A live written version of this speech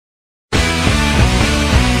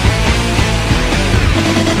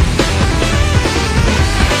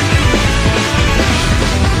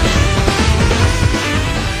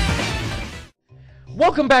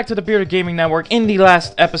Welcome back to the Bearded Gaming Network. In the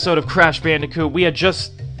last episode of Crash Bandicoot, we had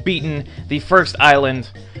just beaten the first island,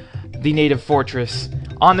 the native fortress.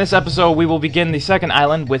 On this episode, we will begin the second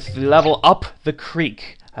island with the level Up the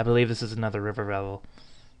Creek. I believe this is another river level.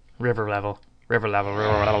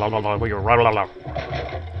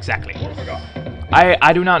 Exactly.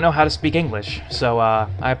 I do not know how to speak English, so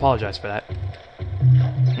I apologize for that.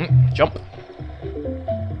 Jump.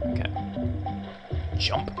 Okay.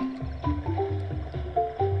 Jump.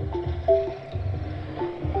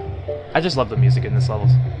 I just love the music in this level.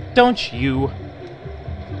 Don't you?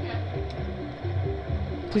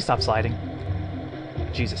 Please stop sliding.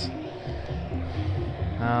 Jesus.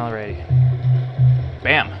 Alrighty.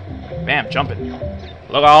 Bam. Bam, jumping.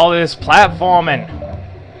 Look at all this platforming.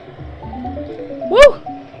 Woo!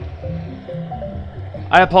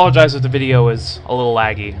 I apologize if the video is a little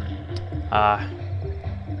laggy.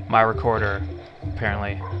 My recorder,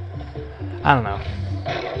 apparently. I don't know.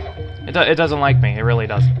 It doesn't like me. It really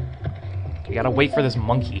doesn't. You gotta wait for this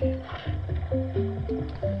monkey.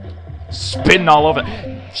 Spinning all over.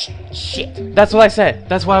 Shit. That's what I said.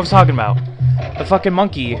 That's what I was talking about. The fucking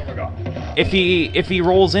monkey. If he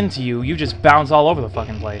rolls into you, you just bounce all over the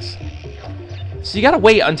fucking place. So you gotta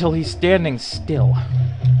wait until he's standing still.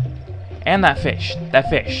 And that fish. That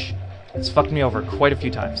fish. It's fucked me over quite a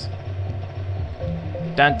few times.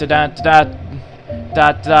 Dun da da da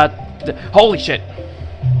da da da. Holy shit.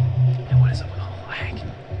 Man, what is up with all the lag?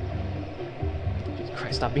 Jesus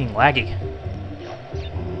Christ, stop being laggy.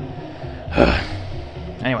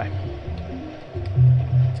 Anyway.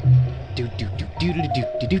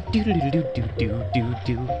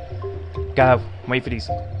 Gotta wait for these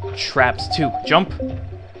traps too. Jump.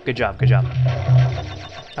 Good job, good job.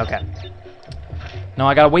 Okay. No,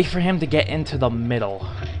 I gotta wait for him to get into the middle.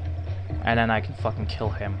 And then I can fucking kill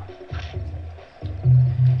him.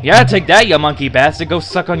 You gotta take that, you monkey bastard. Go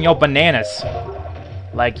suck on your bananas.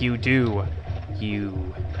 Like you do.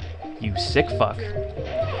 You sick fuck.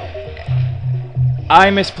 I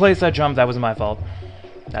misplaced that jump. That was my fault.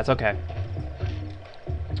 That's okay.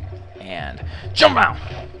 And jump out.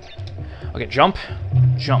 Okay, jump.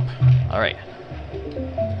 Jump. Alright.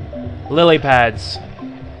 Lily pads.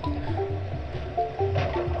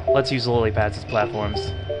 Let's use lily pads as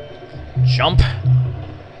platforms. Jump.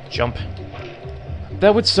 Jump.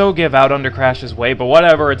 That would so give out under Crash's way, but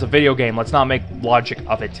whatever, it's a video game. Let's not make logic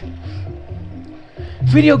of it.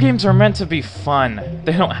 Video games are meant to be fun.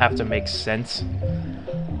 They don't have to make sense.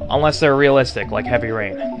 Unless they're realistic, like Heavy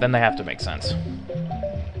Rain. Then they have to make sense.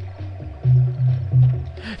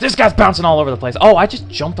 This guy's bouncing all over the place. Oh, I just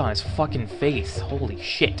jumped on his fucking face. Holy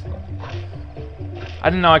shit. I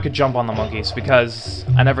didn't know I could jump on the monkeys because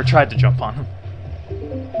I never tried to jump on them.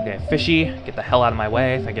 Okay, fishy, get the hell out of my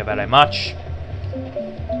way. Thank you very much.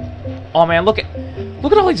 Oh man, look at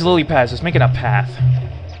all these lily pads just making a path.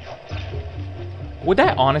 Would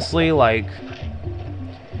that honestly, like,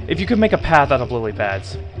 if you could make a path out of lily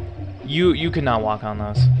pads, you could not walk on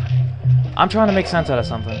those. I'm trying to make sense out of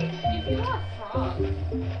something.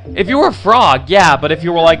 If you were a frog, yeah, but if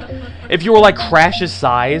you were like Crash's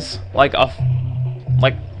size, like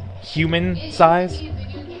human size.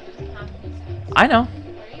 I know.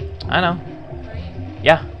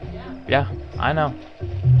 Yeah, I know.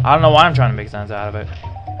 I don't know why I'm trying to make sense out of it.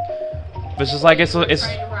 But it's just like it's.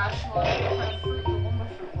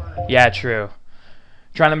 Yeah, true.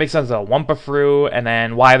 Trying to make sense of Wumpa Fruit, and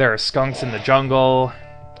then why there are skunks in the jungle.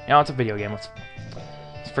 You know, it's a video game. Let's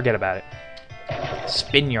forget about it.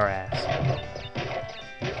 Spin your ass.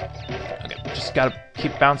 Okay, just gotta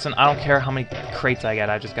keep bouncing. I don't care how many crates I get.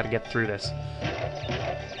 I just gotta get through this.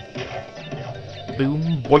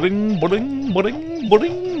 Boom, boing, boing, boing,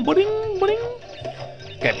 boing, boing, boing.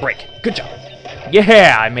 Okay, break. Good job.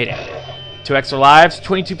 Yeah, I made it. 2 extra lives,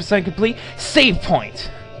 22% complete. Save point.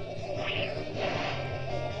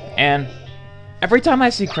 And every time I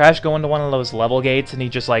see Crash go into one of those level gates and he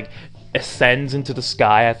just like ascends into the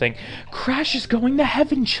sky, I think, Crash is going to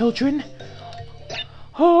heaven, children.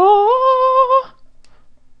 Oh.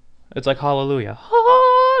 It's like hallelujah.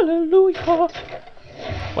 Hallelujah.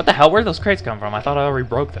 What the hell? Where did those crates come from? I thought I already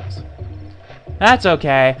broke those. That's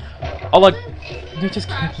okay. Oh look, they just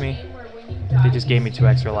gave me. They just gave me 2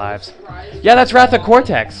 extra lives. Yeah, that's Wrath of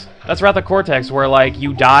Cortex. That's Wrath of Cortex, where like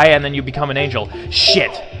you die and then you become an angel.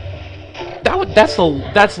 Shit.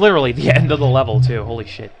 That's literally the end of the level too. Holy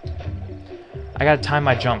shit. I gotta time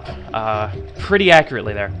my jump pretty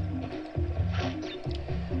accurately there.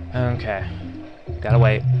 Okay. Gotta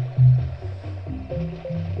wait.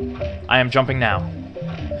 I am jumping now.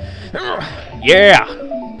 Yeah!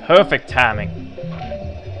 Perfect timing.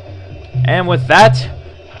 And with that,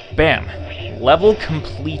 bam. Level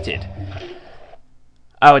completed.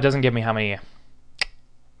 Oh, it doesn't give me how many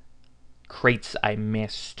crates I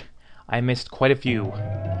missed. I missed quite a few.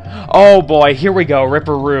 Oh boy, here we go,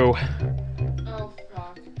 Ripper Roo. Oh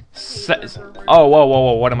fuck. Oh, whoa, whoa,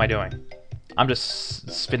 whoa, what am I doing? I'm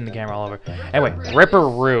just spinning the camera all over. Anyway, Ripper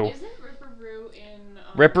Roo. Isn't Ripper Roo in...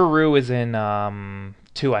 Ripper Roo is in,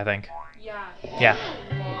 2, I think. Yeah. Yeah.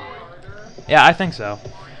 Yeah, I think so.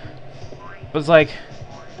 But it's like...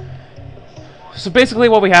 So basically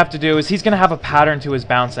what we have to do is he's going to have a pattern to his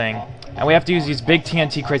bouncing, and we have to use these big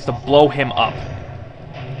TNT crates to blow him up.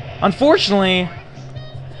 Unfortunately,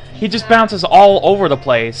 he just bounces all over the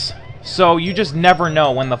place, so you just never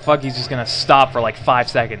know when the fuck he's just going to stop for like 5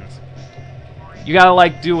 seconds. You gotta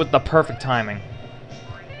like do it with the perfect timing.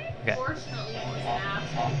 Okay.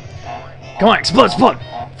 Come on, explode, explode!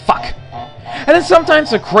 Fuck! And then sometimes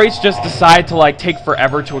the crates just decide to like take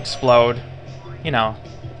forever to explode. You know,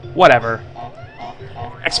 whatever.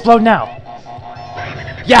 Explode now!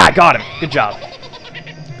 Yeah, I got him! Good job.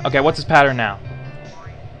 Okay, what's his pattern now?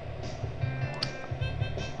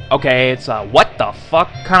 Okay, it's what the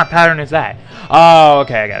fuck kind of pattern is that? Oh,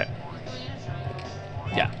 okay, I got it.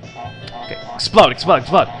 Yeah. Okay, explode, explode,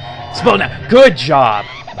 explode! Explode now! Good job!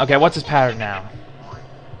 Okay, what's his pattern now?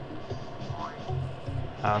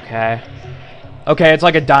 Okay. Okay, it's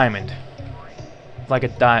like a diamond.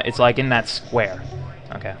 It's like in that square.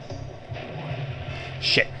 Okay.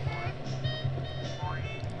 Shit.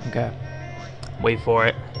 Okay. Wait for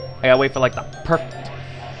it. I gotta wait for like the perfect...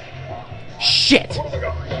 Shit!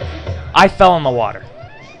 I fell in the water.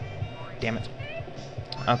 Damn it.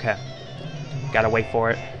 Okay. Gotta wait for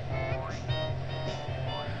it.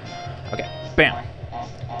 Okay. Bam.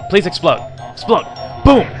 Please explode. Explode.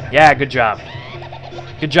 Boom! Yeah, good job.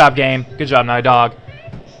 Good job, game. Good job, Naughty Dog.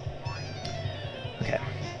 Okay.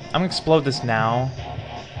 I'm gonna explode this now.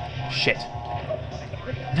 Shit.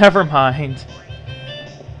 Never mind.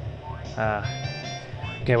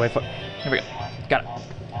 Okay, wait for... Here we go. Got it.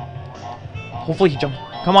 Hopefully he jumps.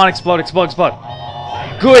 Come on, explode, explode, explode.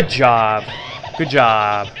 Good job. Good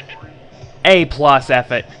job. A+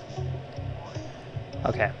 effort.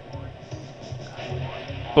 Okay.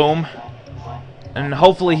 Boom. And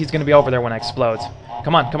hopefully he's gonna be over there when it explodes.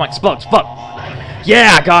 Come on, come on, explode, explode.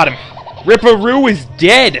 Yeah, I got him. Ripper Roo is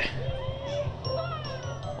dead.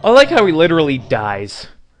 I like how he literally dies.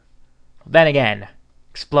 Then again,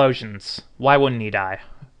 explosions. Why wouldn't he die?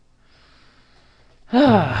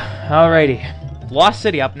 Alrighty. Lost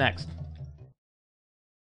City up next.